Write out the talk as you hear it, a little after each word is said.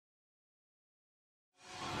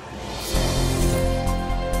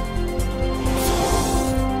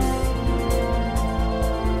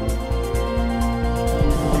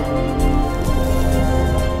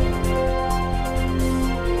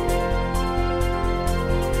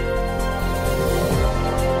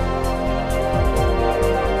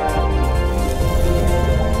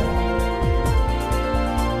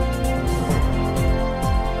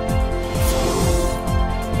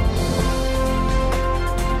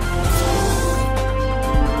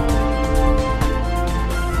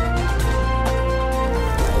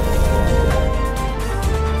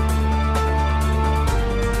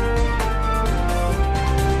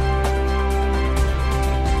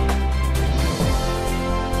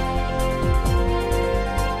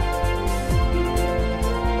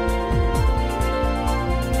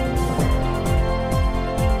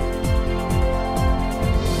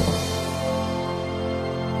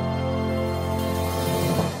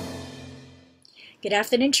Good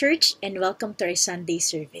afternoon, church, and welcome to our Sunday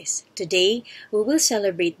service. Today, we will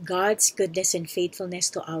celebrate God's goodness and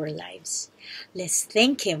faithfulness to our lives. Let's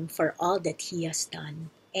thank Him for all that He has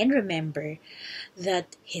done. And remember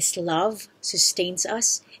that His love sustains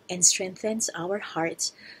us and strengthens our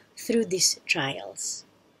hearts through these trials.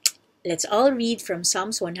 Let's all read from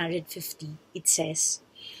Psalms 150. It says,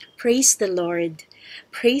 "Praise the Lord,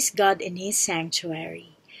 praise God in His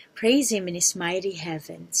sanctuary, praise Him in His mighty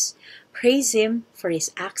heavens. Praise Him for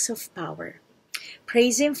His acts of power.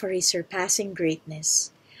 Praise Him for His surpassing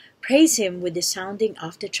greatness. Praise Him with the sounding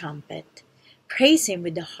of the trumpet. Praise Him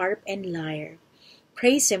with the harp and lyre.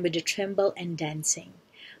 Praise Him with the timbrel and dancing.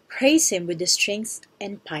 Praise Him with the strings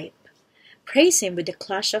and pipe. Praise Him with the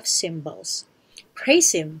clash of cymbals.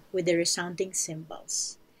 Praise Him with the resounding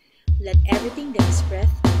cymbals. Let everything that is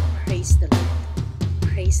breath praise the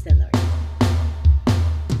Lord. Praise the Lord."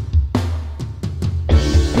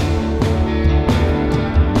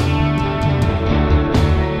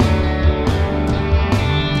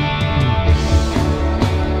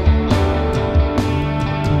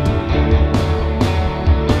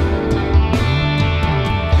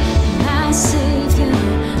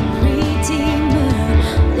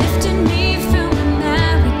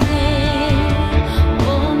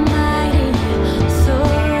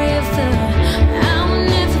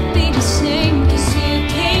 Be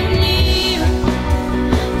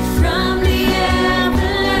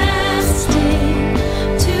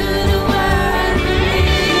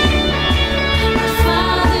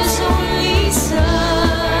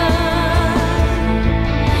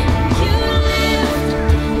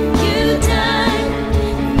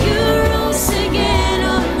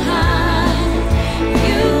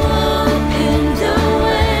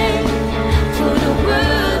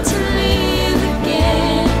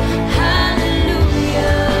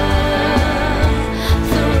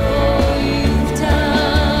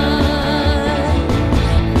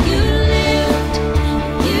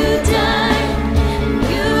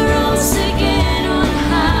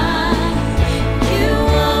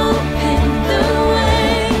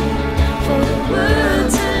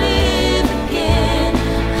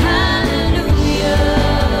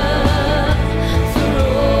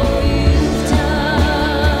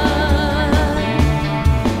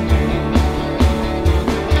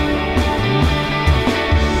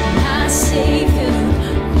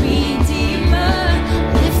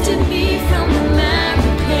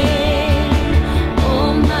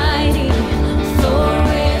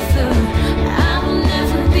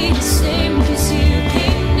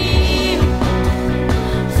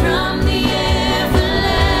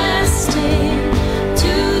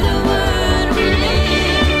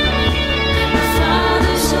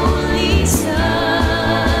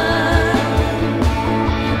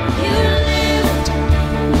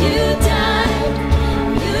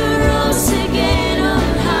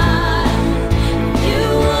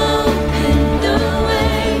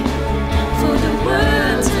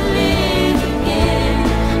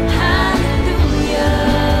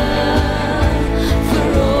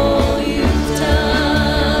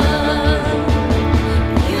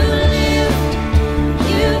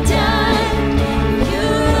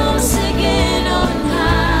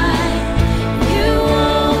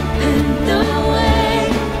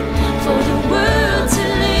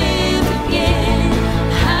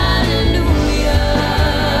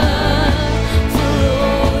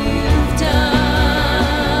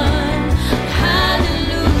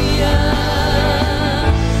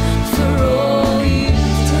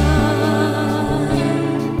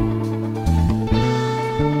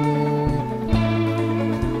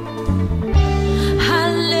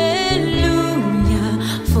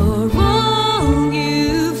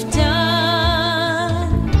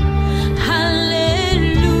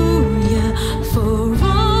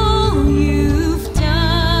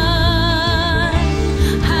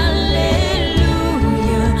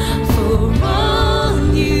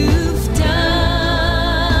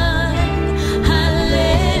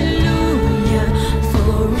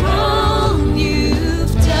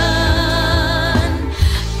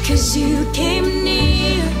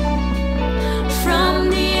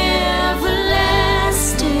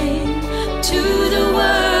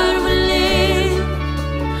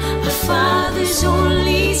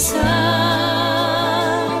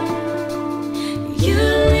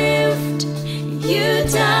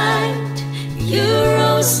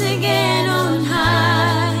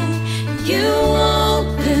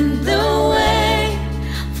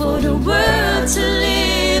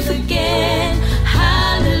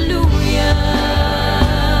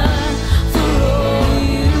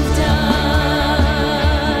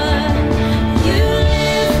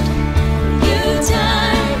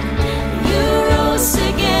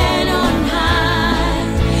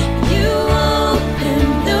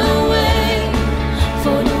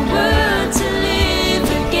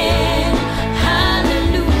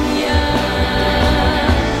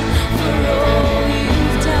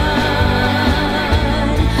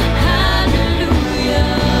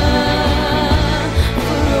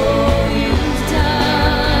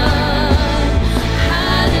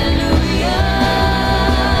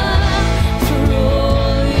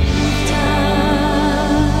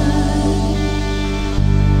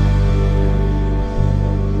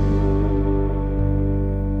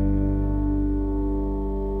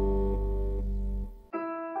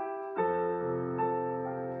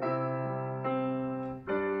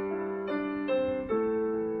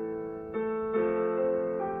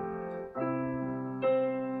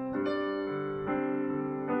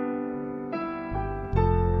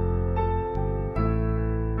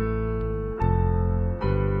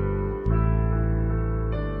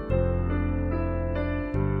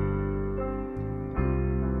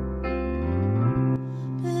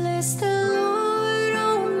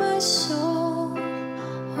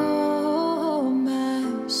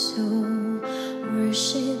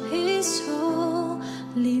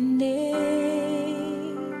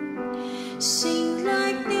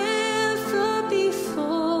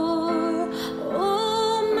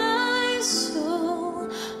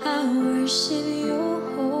worship your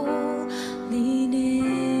holy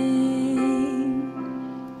name.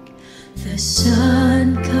 The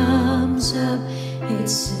sun comes up,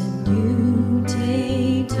 it's a new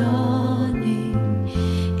day dawning.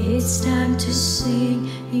 It's time to sing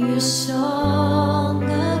your song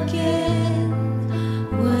again.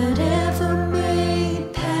 Whatever may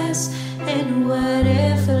pass and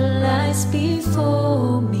whatever lies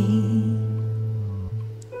before me,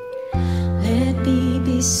 let me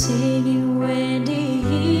be singing when the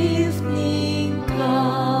evening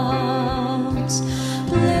comes.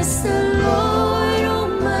 Bless the Lord, oh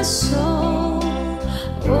my soul,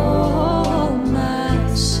 oh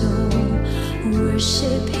my soul.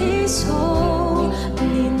 Worship His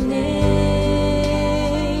holy name.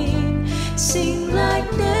 Sing like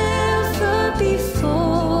never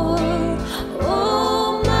before,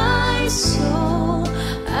 oh my soul.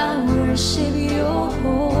 I worship your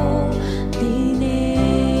holy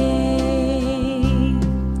name.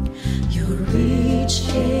 You're rich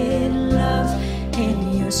in love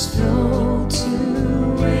and you're slow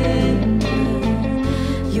to anger.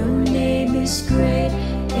 Your name is great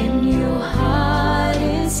and your heart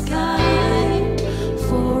is kind.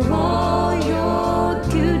 For all your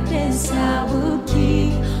goodness I will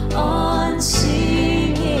keep on singing.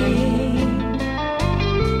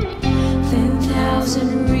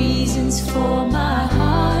 10,000 reasons for my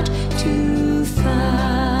heart to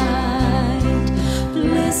find.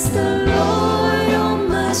 Bless the Lord, oh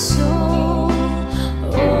my soul,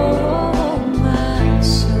 oh my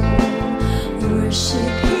soul.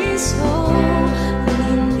 Worship His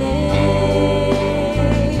holy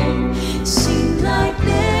name. Sing like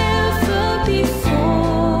never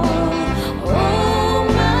before, oh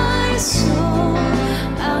my soul.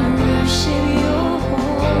 I worship your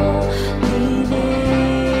holy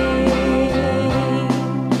name.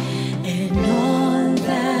 And on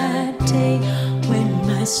that day when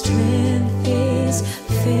my strength is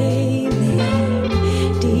failing,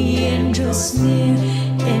 the angel's near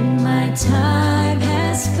and my time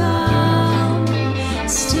has come,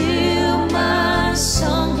 still my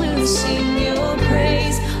song will sing your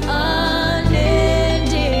praise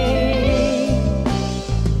unending.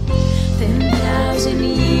 10,000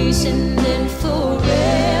 years and then forevermore.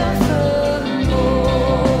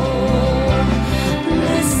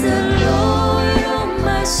 Bless the Lord, oh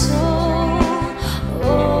my soul,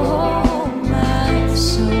 oh my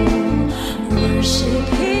soul. Worship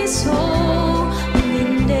His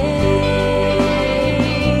holy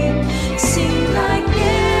name. Sing like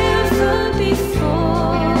never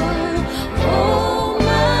before, oh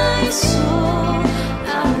my soul.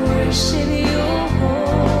 I worship your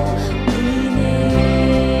holy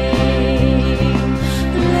name.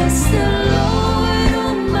 Bless the Lord,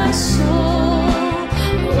 oh my soul,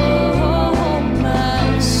 oh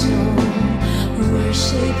my soul.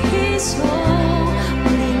 Worship His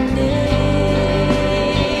holy name.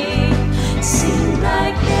 Sing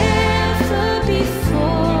like never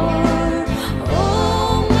before,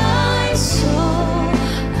 oh my soul.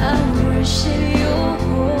 I worship your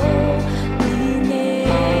holy name.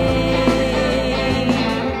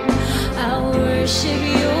 I worship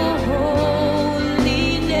your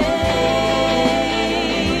holy name.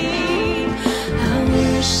 I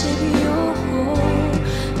worship your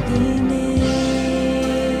holy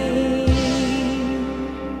name.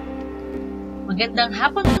 Magandang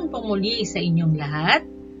hapon po muli sa inyong lahat.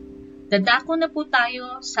 Dadako na po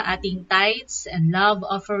tayo sa ating tithes and love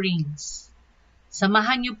offerings.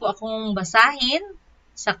 Samahan niyo po akong basahin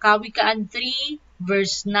sa Kawikaan 3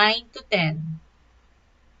 verse 9 to 10.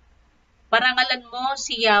 Parangalan mo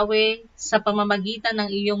si Yahweh sa pamamagitan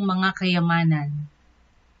ng iyong mga kayamanan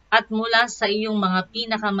at mula sa iyong mga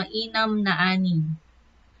pinakamainam na ani.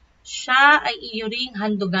 Siya ay iyo ring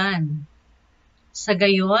handugan. Sa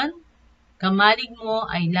gayon, kamalig mo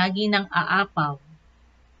ay lagi ng aapaw.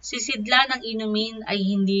 Sisidla ng inumin ay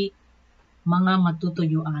hindi mga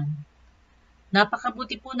matutuyuan.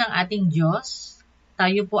 Napakabuti po ng ating Diyos.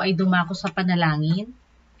 Tayo po ay dumako sa panalangin.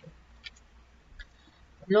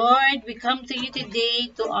 Lord, we come to you today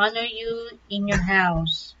to honor you in your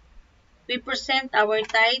house. We present our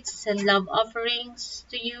tithes and love offerings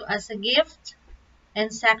to you as a gift and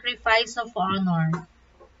sacrifice of honor.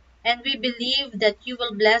 And we believe that you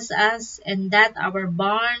will bless us and that our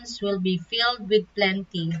barns will be filled with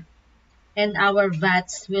plenty and our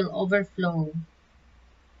vats will overflow.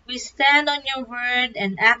 We stand on your word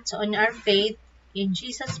and act on our faith. In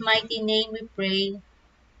Jesus' mighty name we pray.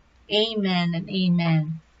 Amen and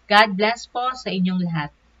amen. God bless po sa inyong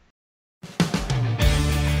lahat.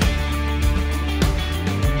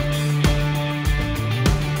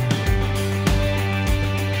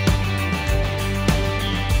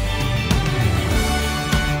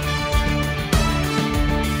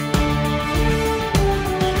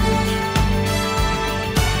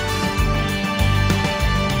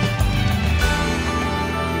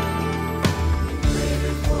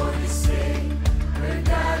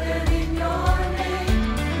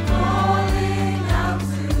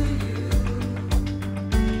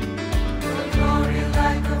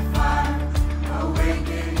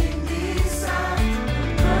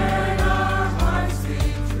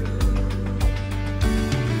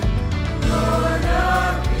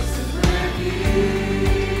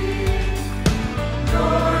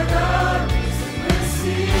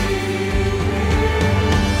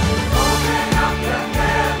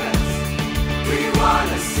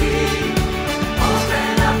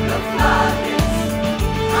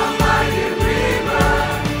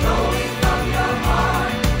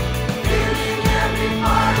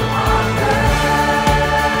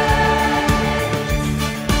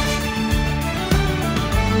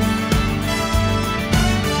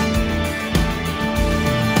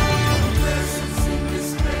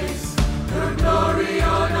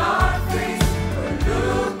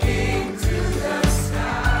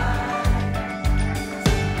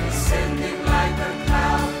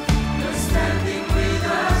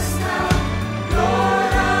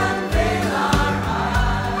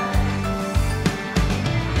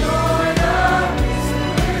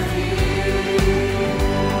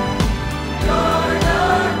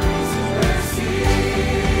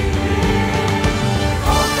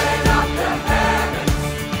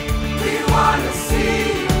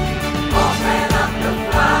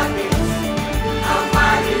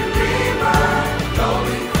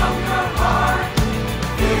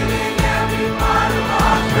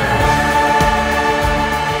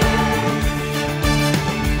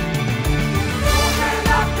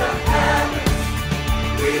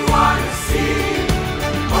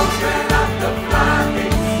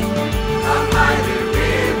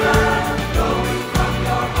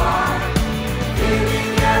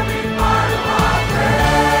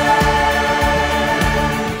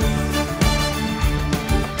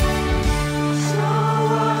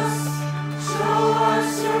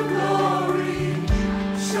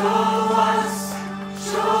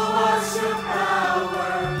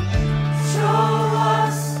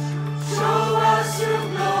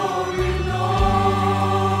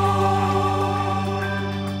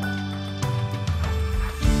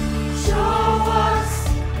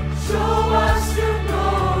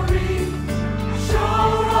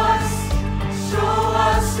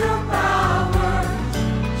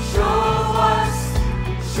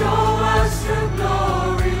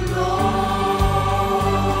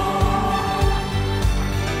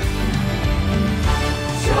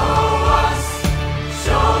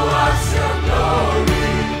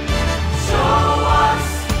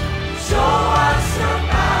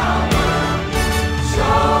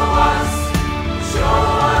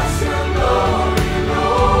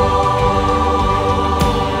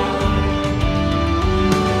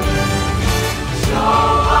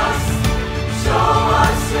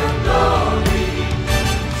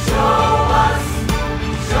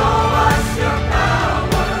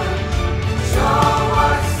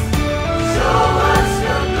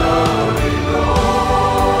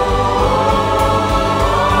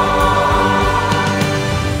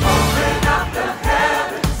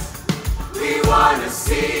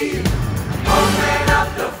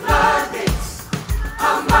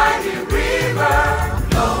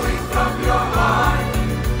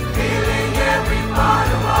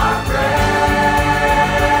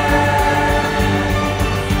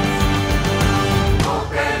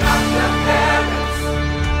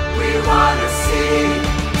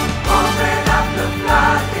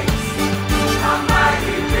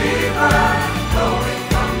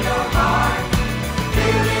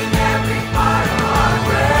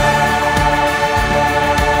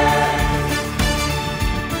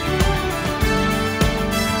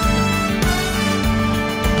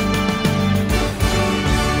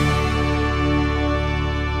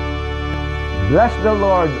 Bless the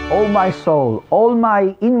Lord, O my soul, all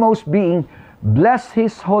my inmost being, bless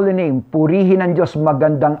His holy name. Purihin ang Diyos.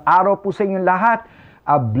 Magandang araw po sa inyong lahat.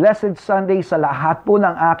 A blessed Sunday sa lahat po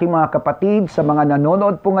ng aking mga kapatid, sa mga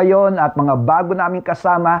nanonood po ngayon at mga bago naming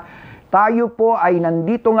kasama. Tayo po ay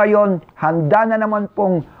nandito ngayon, handa na naman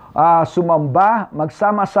pong sumamba,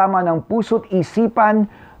 magsama-sama ng puso't isipan,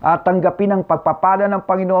 at tanggapin ang pagpapala ng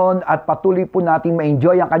Panginoon at patuloy po nating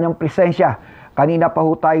ma-enjoy ang kanyang presensya. Kanina pa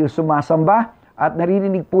po tayo sumasamba at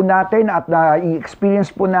naririnig po natin at na-experience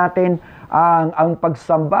po natin ang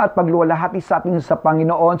pagsamba at pagluwalhati sa atin sa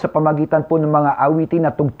Panginoon sa pamagitan po ng mga awitin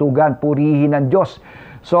at tugtugan. Purihin ng Diyos.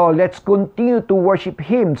 So, let's continue to worship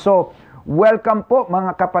Him. So, welcome po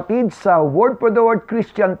mga kapatid sa Word for the World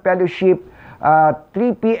Christian Fellowship 3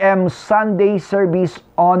 p.m. Sunday service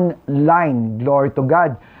online. Glory to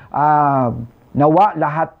God. Nawa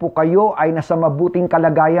lahat po kayo ay nasa mabuting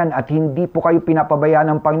kalagayan at hindi po kayo pinapabayaan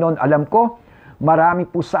ng Panginoon. Alam ko, marami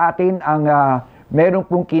po sa atin ang meron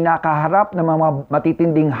pong kinakaharap na mga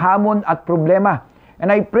matitinding hamon at problema.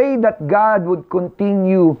 And I pray that God would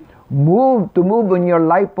continue to move in your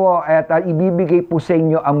life po at ibibigay po sa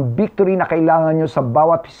inyo ang victory na kailangan nyo sa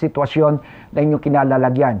bawat sitwasyon na inyong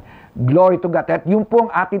kinalalagyan. Glory to God. At yun po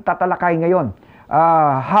ang ating tatalakay ngayon.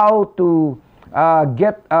 How to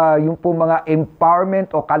get yung po mga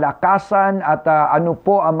empowerment o kalakasan at ano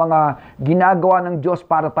po ang mga ginagawa ng Diyos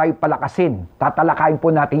para tayo palakasin. Tatalakayin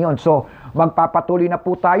po natin yon. So, magpapatuloy na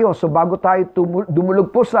po tayo. So, bago tayo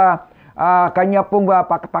dumulog po sa kanya pong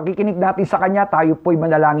pakikinig natin sa kanya, tayo po'y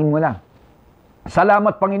manalangin muna.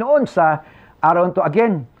 Salamat Panginoon sa araw nito.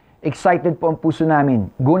 Again, excited po ang puso namin.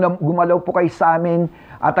 Gumalaw po kayo sa amin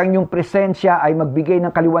at ang inyong presensya ay magbigay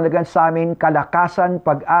ng kaliwanagan sa amin, kalakasan,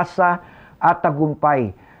 pag-asa, at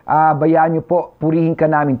tagumpay. Bayaan niyo po, purihin ka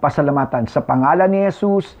namin, pasalamatan. Sa pangalan ni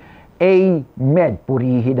Jesus, Amen.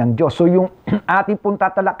 Purihin ang Diyos. So yung ating pong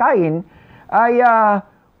tatalakayin ay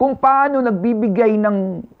kung paano nagbibigay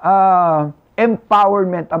ng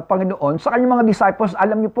empowerment ang Panginoon sa kanyang mga disciples.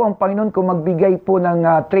 Alam niyo po, ang Panginoon kung magbigay po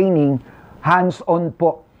ng training, hands-on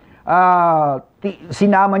po.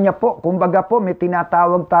 Sinama niya po, kumbaga po, may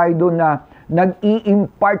tinatawag tayo doon na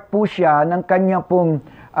nag-i-impart po siya ng kanya pong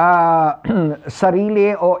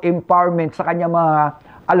sarili o empowerment sa kanya mga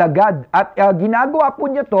alagad. At ginagawa po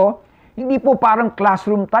niya to, hindi po parang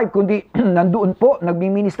classroom type, kundi nandoon po,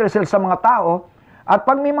 nagmi-minister sila sa mga tao. At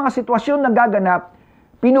pag may mga sitwasyon na gaganap,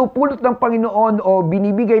 pinupulot ng Panginoon o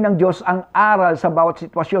binibigay ng Diyos ang aral sa bawat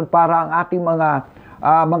sitwasyon para ang ating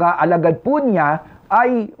mga alagad po niya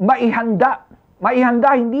ay maihanda.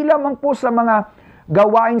 Maihanda hindi lamang po sa mga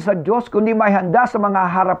gawain sa Diyos, kundi maihanda sa mga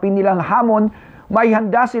harapin nilang hamon.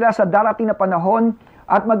 Maihanda sila sa darating na panahon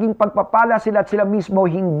at maging pagpapala sila at sila mismo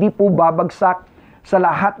hindi po babagsak sa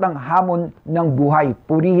lahat ng hamon ng buhay.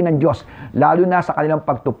 Purihin ng Diyos, lalo na sa kanilang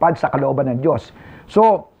pagtupad sa kalooban ng Diyos.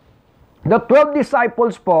 So, the 12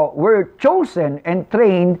 disciples po were chosen and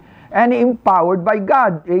trained and empowered by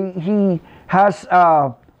God. He has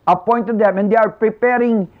appointed them and they are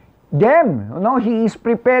preparing them. He is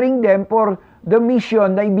preparing them for the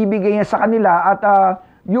mission na ibibigay niya sa kanila at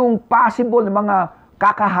yung possible na mga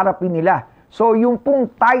kakaharapin nila. So, yung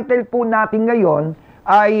pong title po natin ngayon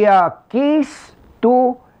ay Keys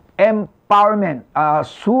to Empowerment.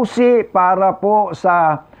 Susi para po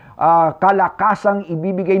sa kalakasang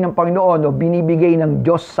ibibigay ng Panginoon o binibigay ng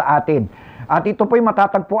Diyos sa atin. At ito po'y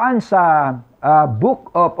matatagpuan sa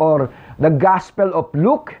book of or the Gospel of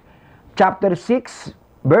Luke, chapter 6,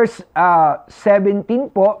 verse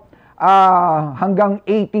 17 po hanggang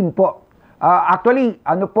 18 po. Actually,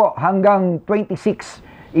 hanggang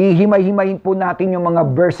 26. Ihimay-himayin po natin yung mga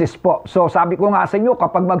verses po. So, sabi ko nga sa inyo,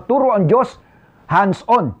 kapag magturo ang Diyos,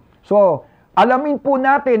 hands-on. So, alamin po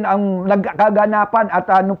natin ang nagkaganapan at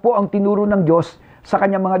ano po ang tinuro ng Diyos sa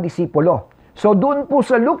kanyang mga disipulo. So, doon po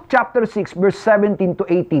sa Luke chapter 6, verse 17 to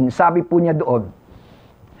 18, sabi po niya doon,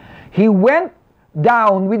 He went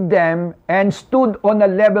down with them and stood on a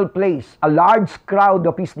level place. A large crowd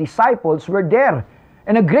of His disciples were there,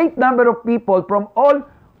 and a great number of people from all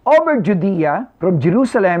over Judea, from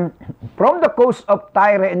Jerusalem, from the coast of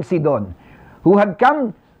Tyre and Sidon, who had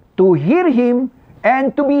come to hear Him and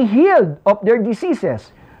to be healed of their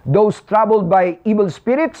diseases. Those troubled by evil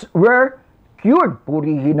spirits were cured.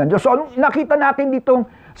 Purihin ng Diyos. So, nakita natin dito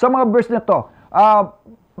sa mga verse na to,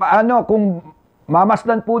 kung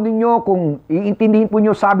mamasdan po ninyo, kung iintindihin po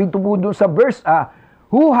nyo, sabi ito po doon sa verse,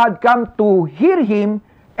 who had come to hear Him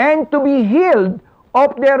and to be healed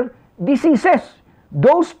of their diseases.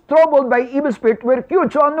 Those troubled by evil spirit were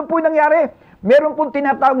cured. So ano po nangyari? Meron pong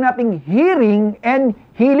tinatawag nating hearing and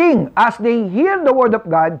healing. As they hear the word of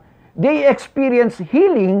God, they experience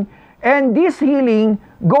healing And this healing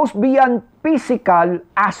goes beyond physical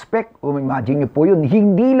aspect. Imagine niyo po yun.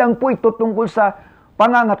 Hindi lang po ito tungkol sa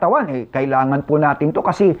pangangatawan. Kailangan po natin to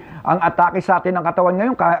kasi ang atake sa atin ng katawan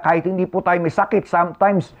ngayon, kahit hindi po tayo may sakit,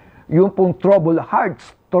 sometimes yung pong troubled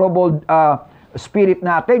hearts, troubled spirit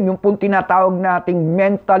natin, yung pong tinatawag nating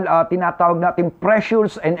mental, tinatawag nating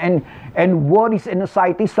pressures and worries and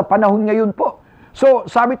anxieties sa panahon ngayon po. So,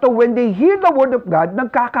 sabi to, when they hear the word of God,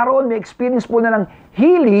 nagkakaroon, may experience po na ng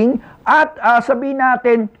healing at sabihin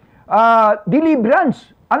natin,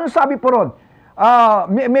 deliverance. Anong sabi po ron?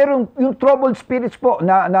 Meron yung troubled spirits po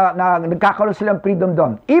na nagkakaroon silang freedom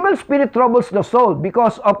doon. Evil spirit troubles the soul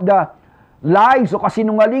because of the lies o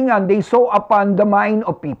kasinungalingan they sow upon the mind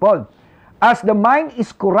of people. As the mind is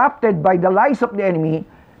corrupted by the lies of the enemy,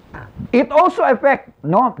 it also affects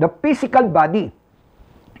the physical body,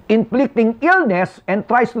 inflicting illness and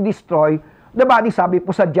tries to destroy the body. Sabi po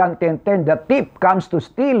sa John 10:10, the thief comes to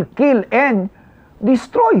steal, kill, and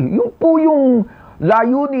destroy. Yung po yung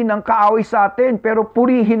layunin ng kaaway sa atin, pero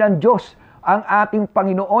purihin ng Diyos ang ating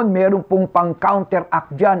Panginoon. Meron pong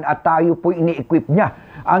pang-counteract dyan at tayo po ini-equip niya.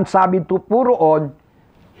 Ang sabi po roon,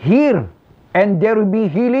 hear and there will be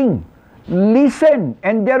healing. Listen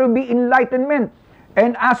and there will be enlightenment.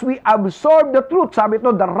 And as we absorb the truth, sabi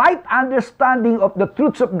ito, the right understanding of the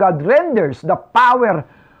truths of God renders the power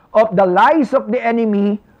of the lies of the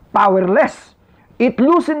enemy powerless. It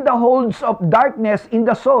loosens the holds of darkness in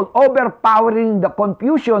the soul, overpowering the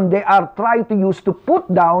confusion they are trying to use to put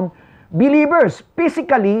down believers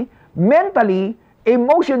physically, mentally,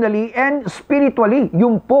 emotionally, and spiritually.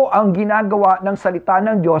 Yun po ang ginagawa ng salita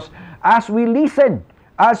ng Diyos as we listen,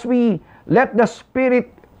 as we let the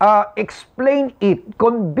Spirit explain it,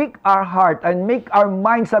 convict our heart, and make our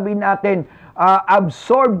mind, sabihin natin,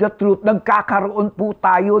 absorb the truth. Nagkakaroon po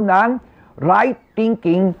tayo ng right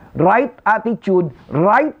thinking, right attitude,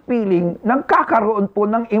 right feeling. Nagkakaroon po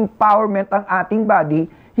ng empowerment ang ating body.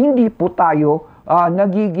 Hindi po tayo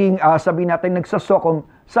nagiging, sabihin natin, nagsasokom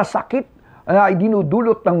sa sakit na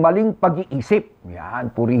dinudulot ng maling pag-iisip. Yan,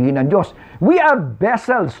 purihin ng Diyos. We are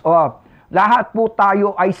vessels. Lahat po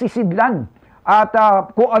tayo ay sisidlan. At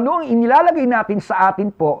kung ano ang inilalagay natin sa atin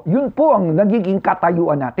po, yun po ang nagiging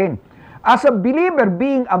katayuan natin. As a believer,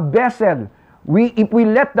 being a vessel, if we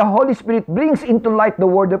let the Holy Spirit brings into light the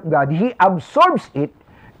Word of God, He absorbs it,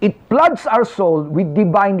 it floods our soul with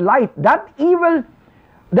divine light. That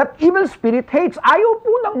evil spirit hates. Ayaw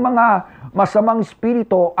po ng mga masamang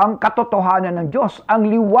spirito ang katotohanan ng Diyos, ang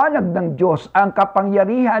liwanag ng Diyos, ang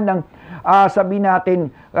kapangyarihan ng, sabihin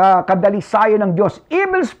natin, kadalisayan ng Diyos.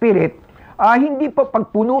 Evil spirit, hindi po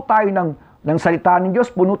pagpuno tayo ng salita ng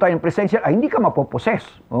Diyos, puno tayo ng presensya, hindi ka mapoposes.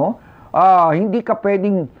 Hindi ka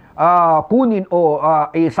pwedeng kunin o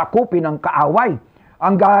sakupin ng kaaway.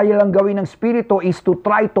 Ang gaya lang gawin ng spirito is to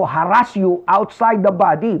try to harass you outside the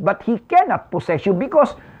body, but he cannot possess you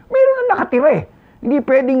because mayroon na nakatira. Hindi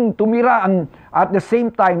pwedeng tumira at the same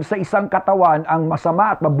time sa isang katawan ang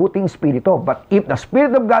masama at mabuting spirito. But if the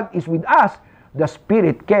Spirit of God is with us, the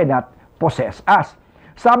Spirit cannot possess us.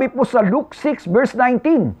 Sabi po sa Luke 6 verse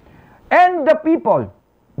 19, and the people,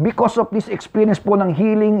 because of this experience po ng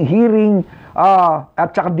healing, hearing,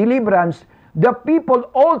 at saka deliverance, the people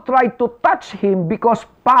all tried to touch Him because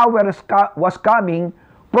power was coming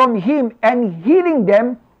from Him and healing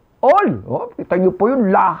them all. Kita niyo po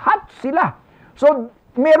yun, lahat sila. So,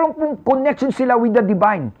 meron pong connection sila with the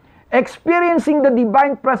divine. Experiencing the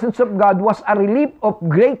divine presence of God was a relief of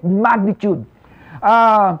great magnitude.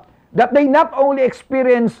 That they not only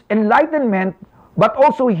experience enlightenment, but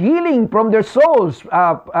also healing from their souls.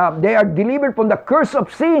 They are delivered from the curse of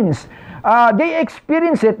sins. They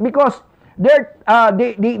experience it because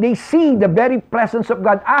they see the very presence of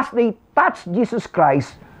God. As they touch Jesus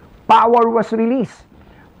Christ, power was released.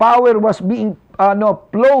 Power was being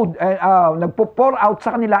flowed, nagpo-pour out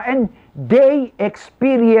sa kanila, and they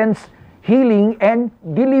experience healing and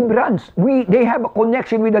deliverance. They have a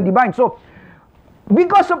connection with the divine. So,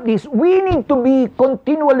 because of this, we need to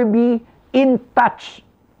continually be in touch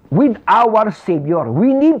with our Savior. We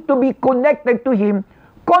need to be connected to Him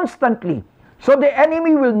constantly. So the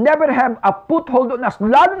enemy will never have a foothold on us.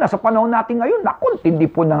 Lalo na sa panahon natin ngayon, nakuntindi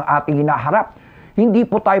po ng ating hinaharap. Hindi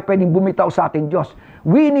po tayo pwedeng bumitaw sa ating Diyos.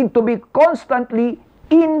 We need to be constantly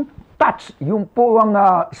in touch. Yung po ang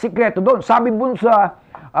sikreto doon. Sabi po sa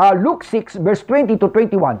Luke 6 verse 20 to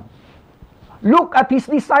 21. Look at His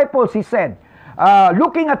disciples, He said.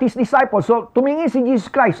 Looking at His disciples. So tumingin si Jesus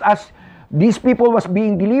Christ as these people was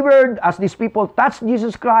being delivered, as these people touched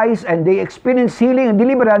Jesus Christ and they experienced healing and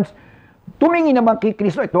deliverance. Tumingin naman kay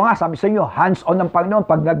Kristo. Ito nga, sabi sa inyo, hands-on ng Panginoon.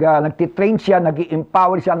 Pag nagtitrain siya,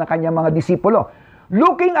 nag-i-empower siya ng kanyang mga disipulo.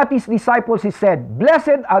 Looking at his disciples, he said,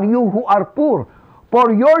 "Blessed are you who are poor,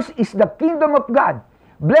 for yours is the kingdom of God.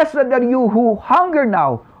 Blessed are you who hunger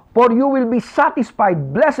now, for you will be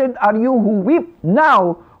satisfied. Blessed are you who weep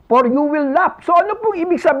now, for you will laugh." So ano pong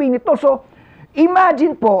ibig sabihin nito? So,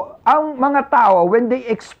 imagine po, ang mga tao, when they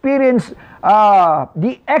experience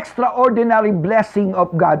the extraordinary blessing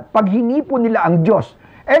of God, pag hinipon nila ang Diyos,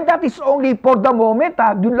 and that is only for the moment,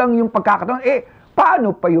 doon lang yung pagkakataon.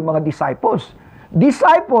 Paano pa yung mga disciples?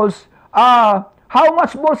 Disciples, how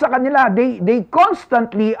much more sa kanila? They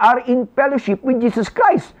constantly are in fellowship with Jesus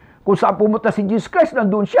Christ. Kung saan pumunta si Jesus Christ,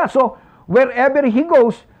 nandun siya. So, wherever He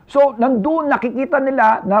goes, so, nandun nakikita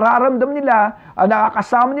nila, nararamdam nila,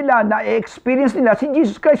 nakakasama nila, na-experience nila si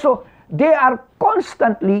Jesus Christ. So, they are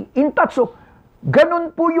constantly in touch. So,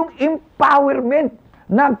 ganun po yung empowerment.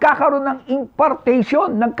 Nagkakaroon ng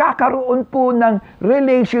impartation, nagkakaroon po ng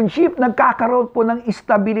relationship, nagkakaroon po ng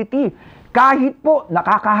stability. Kahit po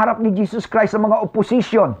nakakaharap ni Jesus Christ ang mga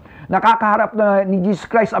opposition, nakakaharap ni Jesus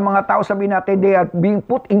Christ ang mga tao, sabihin natin, they are being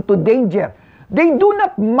put into danger. They do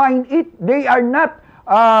not mind it. They are not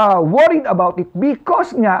worried about it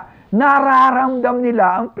because nga nararamdam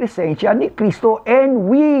nila ang presensya ni Kristo, and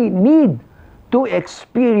we need to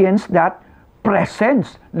experience that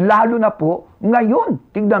presence, lalo na po ngayon.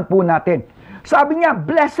 Tignan po natin. Sabi niya,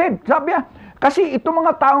 blessed. Sabi niya, kasi itong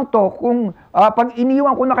mga taong to, kung pag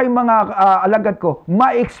iniwan ko na kayong mga alagad ko,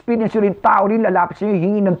 ma-experience rin tao rin lalapit sa inyo,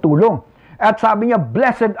 hingi ng tulong. At sabi niya,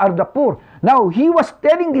 blessed are the poor. Now, he was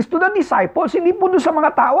telling this to the disciples, hindi po doon sa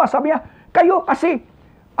mga tao. Sabi niya, kayo kasi,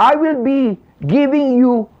 I will be giving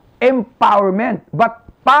you empowerment. But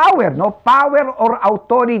power or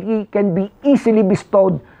authority can be easily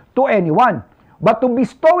bestowed to anyone. But to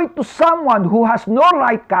bestow it to someone who has no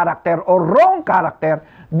right character or wrong character,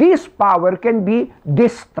 this power can be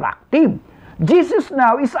destructive. Jesus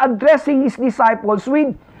now is addressing His disciples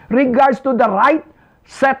with regards to the right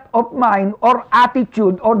set of mind or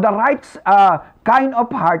attitude or the right kind of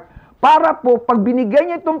heart, para po pag binigay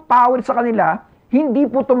niya itong power sa kanila, hindi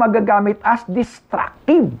po ito magagamit as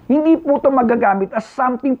destructive. Hindi po ito magagamit as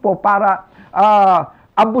something po para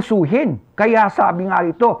abusuhin. Kaya sabi nga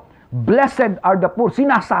rito, blessed are the poor.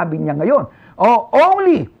 Sinasabi niya ngayon.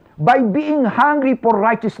 Only by being hungry for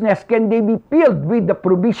righteousness can they be filled with the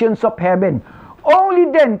provisions of heaven.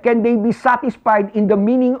 Only then can they be satisfied in the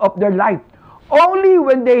meaning of their life. Only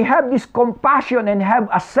when they have this compassion and have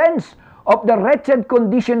a sense of the wretched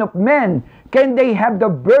condition of men can they have the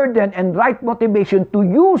burden and right motivation to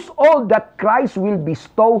use all that Christ will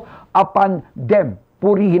bestow upon them.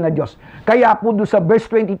 Purihin na Diyos. Kaya po doon sa verse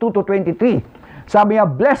 22 to 23, sabi niya,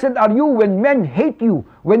 blessed are you when men hate you,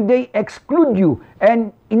 when they exclude you,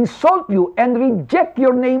 and insult you, and reject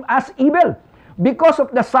your name as evil. Because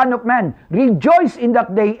of the Son of Man, rejoice in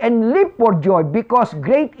that day, and leap for joy, because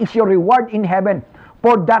great is your reward in heaven.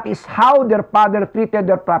 For that is how their Father treated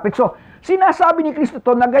their prophets. So, sinasabi ni Kristo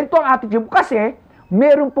to na ganito ang attitude kasi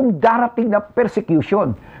meron pong darating na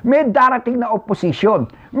persecution, may darating na opposition,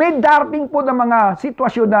 may darating po na mga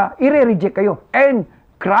sitwasyon na i-reject kayo. And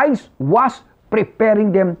Christ was preparing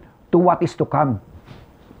them to what is to come.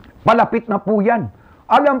 Palapit na po yan.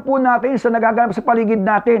 Alam po natin sa nagaganap sa paligid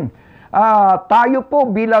natin, tayo po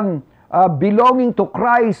bilang belonging to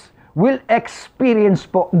Christ will experience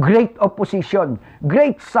po great opposition,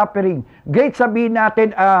 great suffering, great sabihin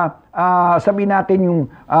natin yung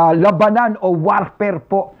labanan o warfare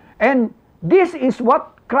po. And this is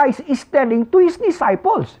what Christ is telling to His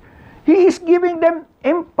disciples. He is giving them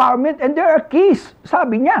empowerment, and there are keys.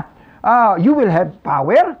 Sabi niya, you will have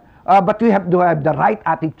power, but you have to have the right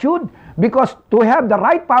attitude. Because to have the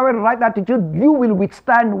right power and right attitude, you will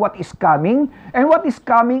withstand what is coming. And what is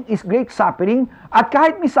coming is great suffering. At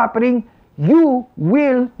kahit may suffering, you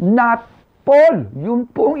will not fall.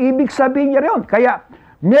 Yun po ang ibig sabihin niya rin. Kaya,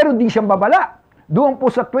 meron din siyang babala. Doon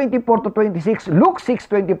po sa 24 to 26, Luke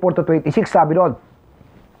 6, 24 to 26, sabi doon,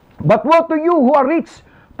 but woe to you who are rich,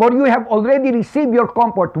 for you have already received your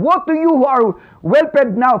comfort. Woe to you who are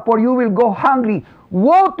well-fed now, for you will go hungry.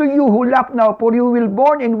 Woe to you who laugh now, for you will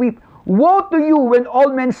mourn and weep. Woe to you when all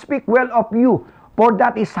men speak well of you, for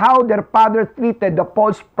that is how their father treated the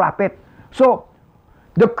false prophet. So,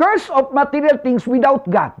 the curse of material things without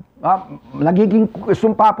God, nagiging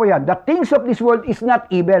sumpa po yan, the things of this world is not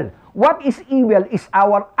evil. What is evil is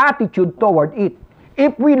our attitude toward it.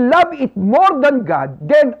 If we love it more than God,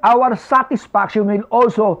 then our satisfaction will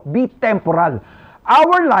also be temporal.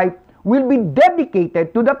 Our life will be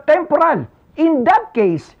dedicated to the temporal. In that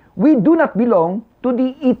case, we do not belong to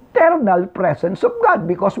the eternal presence of God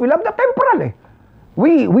because we love the temporal.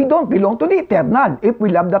 We don't belong to the eternal if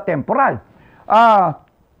we love the temporal.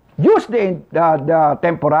 use the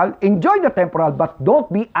temporal, enjoy the temporal, but don't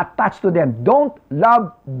be attached to them. Don't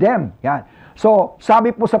love them. Yan. So,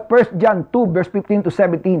 sabi po sa 1 John 2, verse 15 to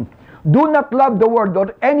 17, do not love the world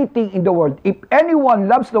or anything in the world. If anyone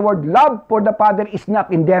loves the world, love for the Father is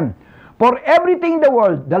not in them. For everything in the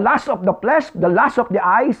world, the lust of the flesh, the lust of the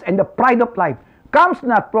eyes, and the pride of life, comes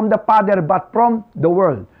not from the Father, but from the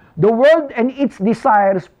world. The world and its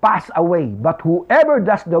desires pass away, but whoever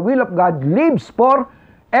does the will of God lives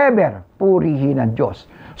forever. Purihin ang Diyos.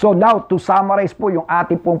 So now, to summarize po yung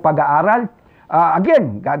ating pong pag-aaral,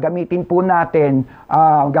 again, gagamitin po natin,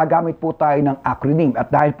 gagamit po tayo ng acronym.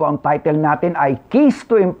 At dahil po ang title natin ay Keys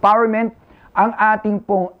to Empowerment, ang ating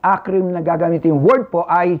pong acronym na gagamitin word po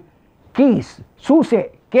ay Keys. Susi.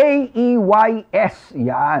 K-E-Y-S.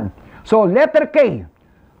 Yan. So, letter K.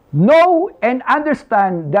 Know and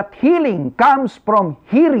understand that healing comes from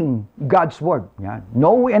hearing God's Word. Yan.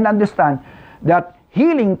 Know and understand that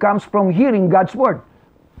healing comes from hearing God's Word.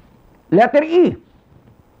 Letter E.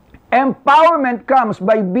 Empowerment comes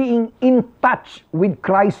by being in touch with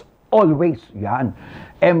Christ always. Yan.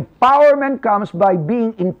 Empowerment comes by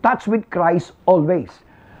being in touch with Christ always.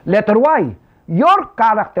 Letter Y. Your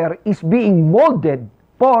character is being molded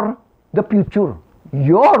for the future.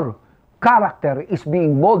 Your character is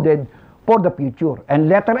being molded for the future. And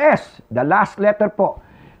letter S, the last letter po,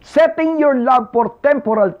 setting your love for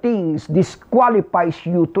temporal things disqualifies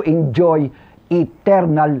you to enjoy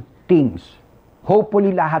eternal things.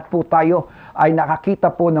 Hopefully lahat po tayo ay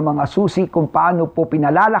nakakita po ng mga susi kung paano po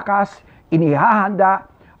pinalalakas, inihahanda,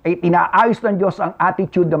 ay inaayos ng Diyos ang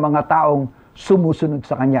attitude ng mga taong sumusunod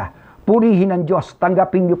sa Kanya. Purihin ng Diyos.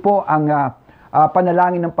 Tanggapin niyo po ang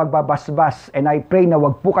panalangin ng pagbabasbas. And I pray na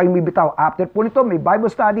wag po kayong bibitaw. After po nito, may Bible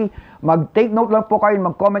study. Mag-take note lang po kayo,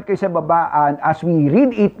 mag-comment kayo sa baba. And as we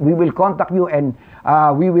read it, we will contact you and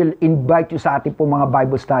we will invite you sa ating po mga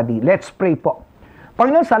Bible study. Let's pray po.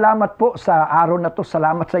 Panginoon, salamat po sa araw na to.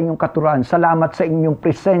 Salamat sa inyong katuruan. Salamat sa inyong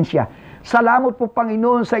presensya. Salamat po,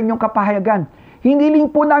 Panginoon, sa inyong kapahayagan. Hiniling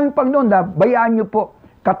po namin, Panginoon, na bayaan niyo po.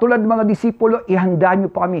 Katulad ng mga disipulo, ihanda niyo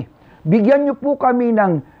po kami. Bigyan niyo po kami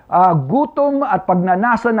ng gutom at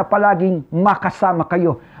pagnanasa na palaging makasama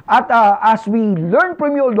kayo. At as we learn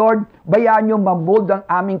from you, Lord, bayaan niyo mamold ang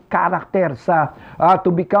aming karakter to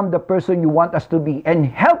become the person you want us to be. And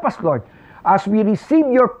help us, Lord. As we receive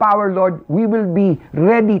your power, Lord, we will be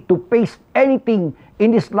ready to face anything in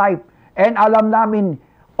this life. And alam namin,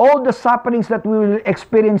 all the sufferings that we will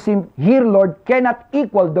experience here, Lord, cannot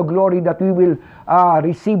equal the glory that we will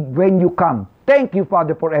receive when you come. Thank you,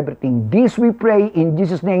 Father, for everything. This we pray in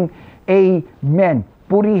Jesus' name. Amen.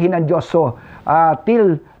 Purihin ang Diyos. So,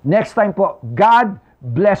 till next time po, God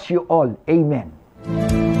bless you all. Amen.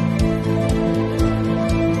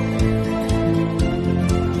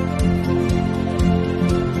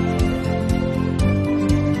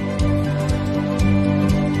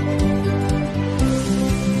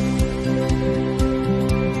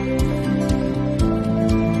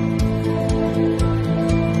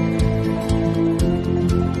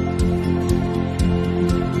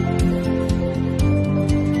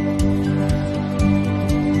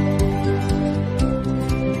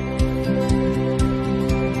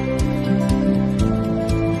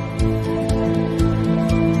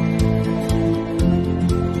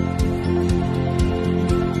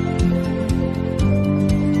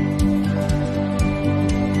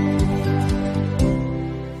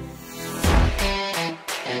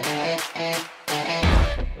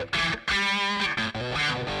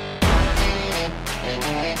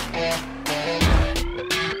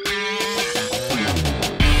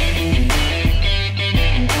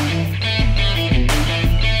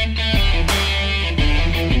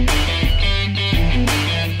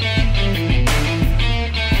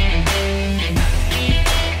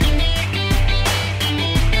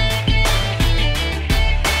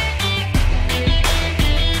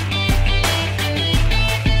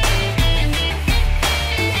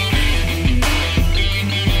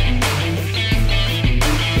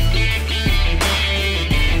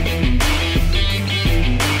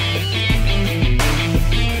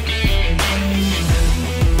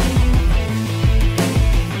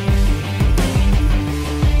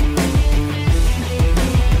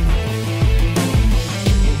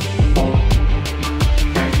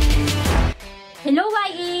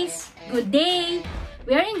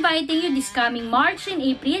 inviting you this coming March and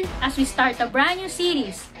April as we start a brand new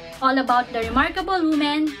series all about the remarkable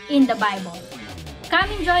women in the Bible.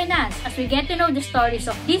 Come and join us as we get to know the stories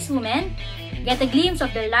of these women, get a glimpse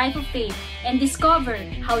of their life of faith, and discover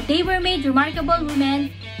how they were made remarkable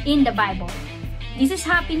women in the Bible. This is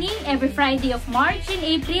happening every Friday of March and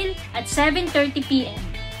April at 7:30 p.m.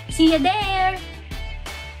 See you there!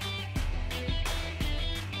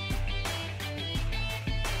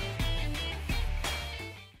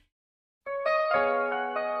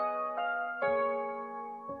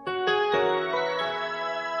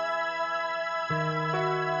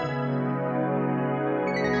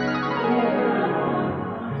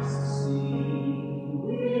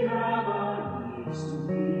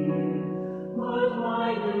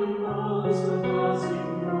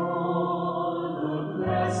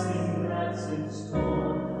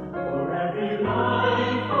 Christ.